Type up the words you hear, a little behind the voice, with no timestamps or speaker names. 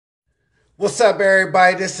What's up,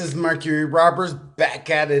 everybody? This is Mercury Roberts back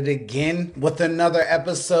at it again with another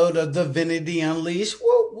episode of Divinity Unleashed.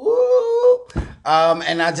 Woo woo!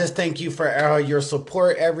 And I just thank you for your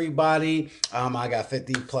support, everybody. I got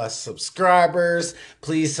 50 plus subscribers.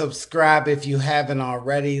 Please subscribe if you haven't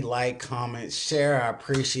already. Like, comment, share. I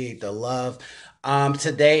appreciate the love.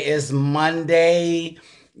 Today is Monday,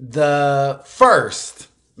 the 1st.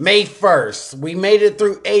 May 1st. We made it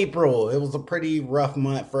through April. It was a pretty rough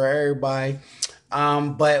month for everybody.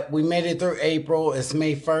 But we made it through April. It's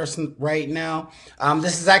May 1st right now.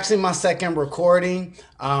 This is actually my second recording.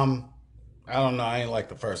 I don't know. I ain't like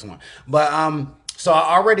the first one. But so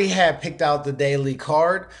I already had picked out the daily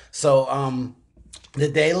card. So the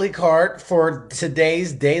daily card for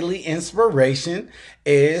today's daily inspiration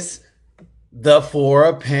is the Four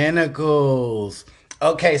of Pentacles.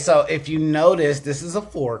 Okay, so if you notice, this is a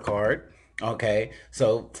 4 card. Okay,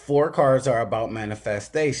 so 4 cards are about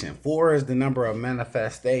manifestation. 4 is the number of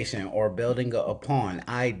manifestation or building upon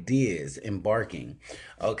ideas, embarking.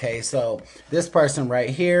 Okay, so this person right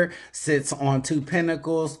here sits on 2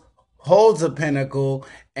 pentacles, holds a pentacle,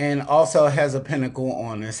 and also has a pentacle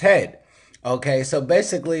on his head. Okay, so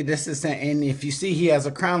basically this is, and if you see, he has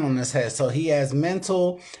a crown on his head, so he has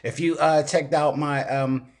mental. If you checked out my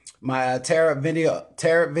tarot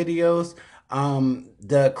videos,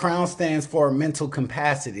 the crown stands for mental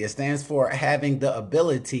capacity. It stands for having the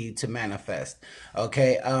ability to manifest,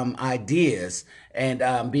 okay, ideas,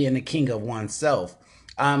 and being the king of oneself.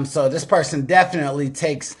 So this person definitely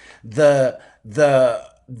takes the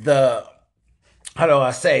how do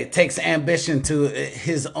I say, takes ambition to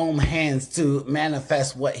his own hands to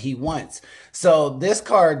manifest what he wants. So this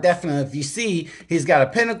card definitely, if you see, he's got a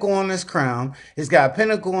pentacle on his crown, he's got a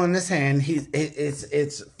pentacle in his hand,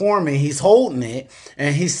 it's forming, he's holding it,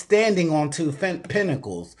 and he's standing on 2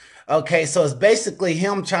 pentacles. Okay, so it's basically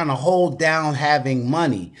him trying to hold down having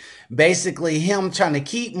money. Basically him trying to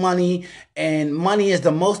keep money, and money is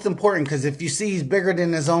the most important, because if you see, he's bigger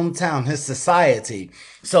than his own town, his society.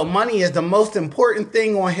 So money is the most important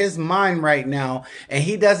thing on his mind right now, and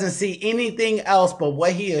he doesn't see anything else but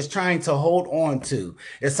what he is trying to hold on to.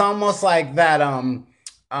 It's almost like that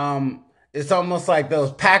it's almost like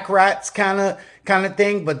those pack rats kind of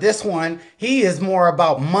thing, but this one, he is more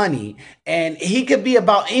about money, and he could be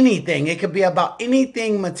about anything. It could be about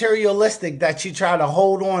anything materialistic that you try to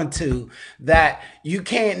hold on to that you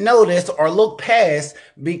can't notice or look past,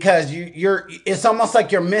 because you're it's almost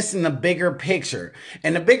like you're missing the bigger picture.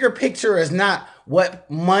 And the bigger picture is not what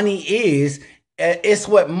money is, it's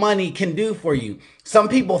what money can do for you. Some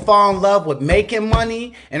people fall in love with making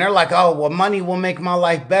money, and they're like, oh, well, money will make my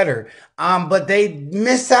life better. But they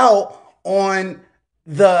miss out on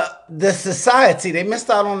the society. They missed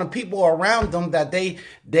out on the people around them that they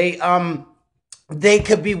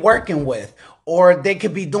could be working with, or they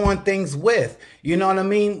could be doing things with. You know what I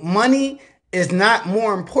mean? Money is not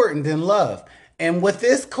more important than love. And with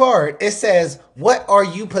this card, it says, what are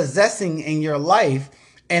you possessing in your life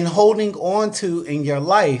and holding on to in your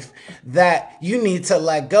life that you need to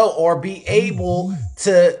let go, or be able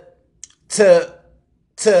to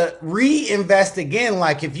reinvest again?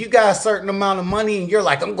 Like if you got a certain amount of money and you're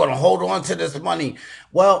like, I'm going to hold on to this money.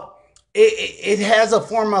 Well, it has a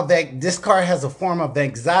form of, this card has a form of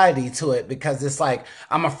anxiety to it, because it's like,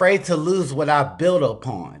 I'm afraid to lose what I've built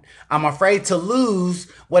upon. I'm afraid to lose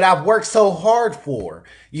what I've worked so hard for.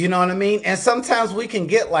 You know what I mean? And sometimes we can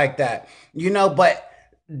get like that, but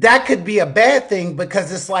that could be a bad thing, because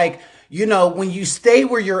it's like, when you stay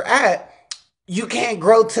where you're at, you can't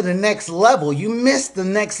grow to the next level. You miss the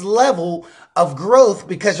next level of growth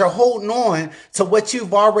because you're holding on to what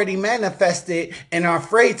you've already manifested and are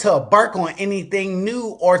afraid to embark on anything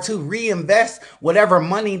new, or to reinvest whatever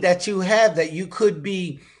money that you have that you could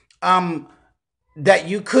be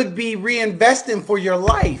reinvesting for your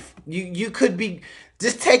life. You could be,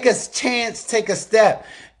 just take a chance, take a step.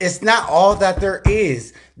 It's not all that there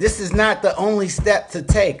is. This is not the only step to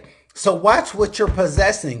take. So watch what you're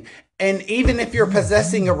possessing. And even if you're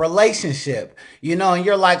possessing a relationship, and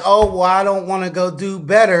you're like, oh, well, I don't want to go do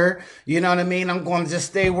better. You know what I mean? I'm going to just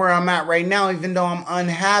stay where I'm at right now, even though I'm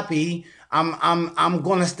unhappy. I'm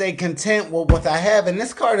going to stay content with what I have. And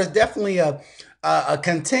this card is definitely a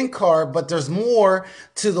content card, but there's more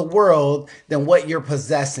to the world than what you're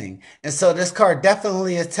possessing. And so this card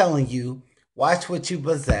definitely is telling you, watch what you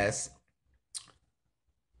possess,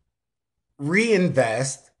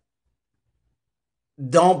 reinvest,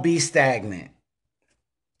 don't be stagnant.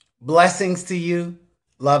 Blessings to you,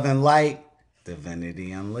 love and light,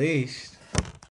 Divinity Unleashed.